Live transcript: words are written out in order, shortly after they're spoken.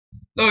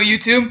Hello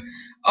YouTube.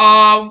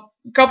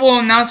 Couple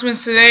of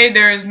announcements today.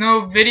 There is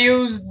no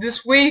videos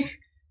this week.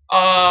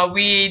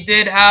 We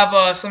did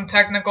have some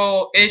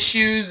technical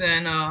issues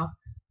and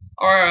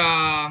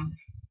our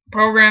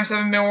programs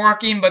haven't been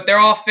working, but they're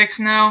all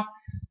fixed now.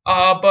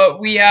 But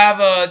we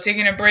have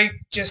taken a break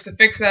just to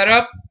fix that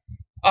up.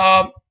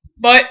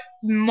 But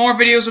more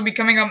videos will be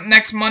coming up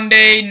next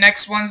Monday,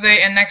 next Wednesday,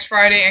 and next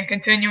Friday, and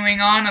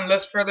continuing on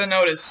unless further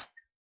notice.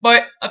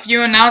 But a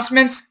few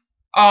announcements.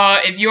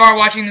 If you are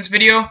watching this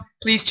video,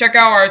 please check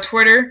out our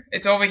Twitter.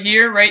 It's over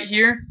here, right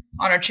here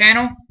on our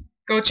channel.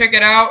 Go check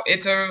it out.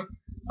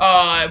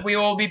 We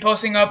will be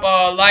posting up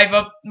not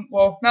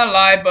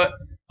live, but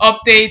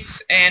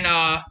updates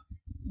and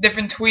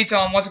different tweets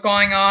on what's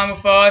going on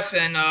with us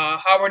and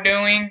how we're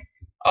doing,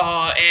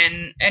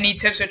 and any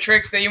tips or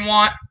tricks that you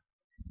want.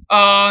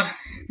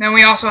 Then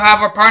we also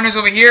have our partners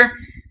over here.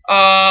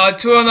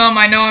 Two of them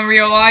I know in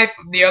real life.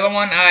 The other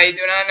one I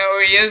do not know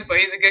who he is, but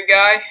he's a good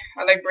guy.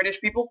 I like British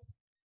people.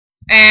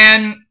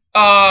 And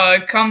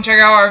come check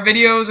out our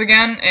videos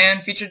again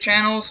and featured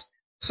channels.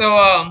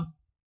 So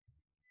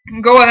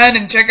go ahead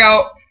and check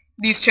out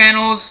these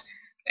channels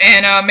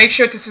and make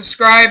sure to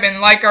subscribe and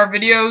like our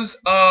videos.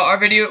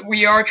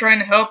 We are trying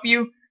to help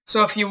you.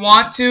 So if you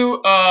want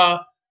to,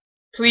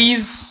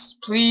 please,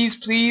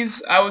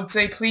 I would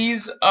say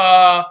please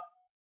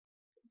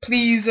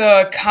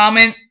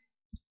comment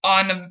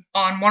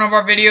on one of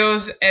our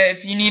videos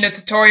if you need a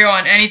tutorial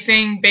on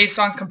anything based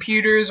on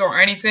computers or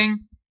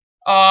anything.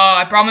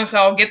 I promise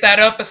I'll get that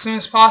up as soon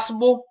as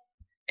possible,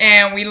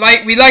 and we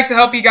like to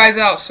help you guys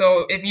out.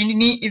 So if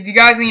you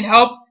guys need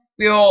help,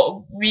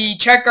 we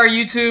check our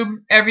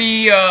YouTube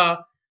every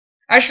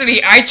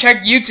actually I check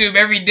YouTube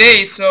every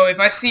day, so if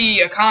I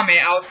see a comment,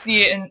 I'll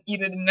see it in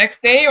either the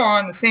next day or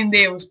on the same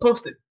day it was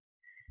posted.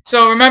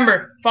 So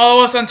remember,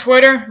 follow us on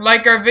Twitter,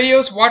 like our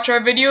videos, watch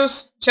our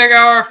videos, check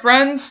out our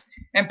friends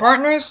and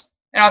partners,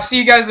 and I'll see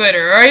you guys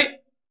later, alright?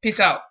 Peace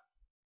out.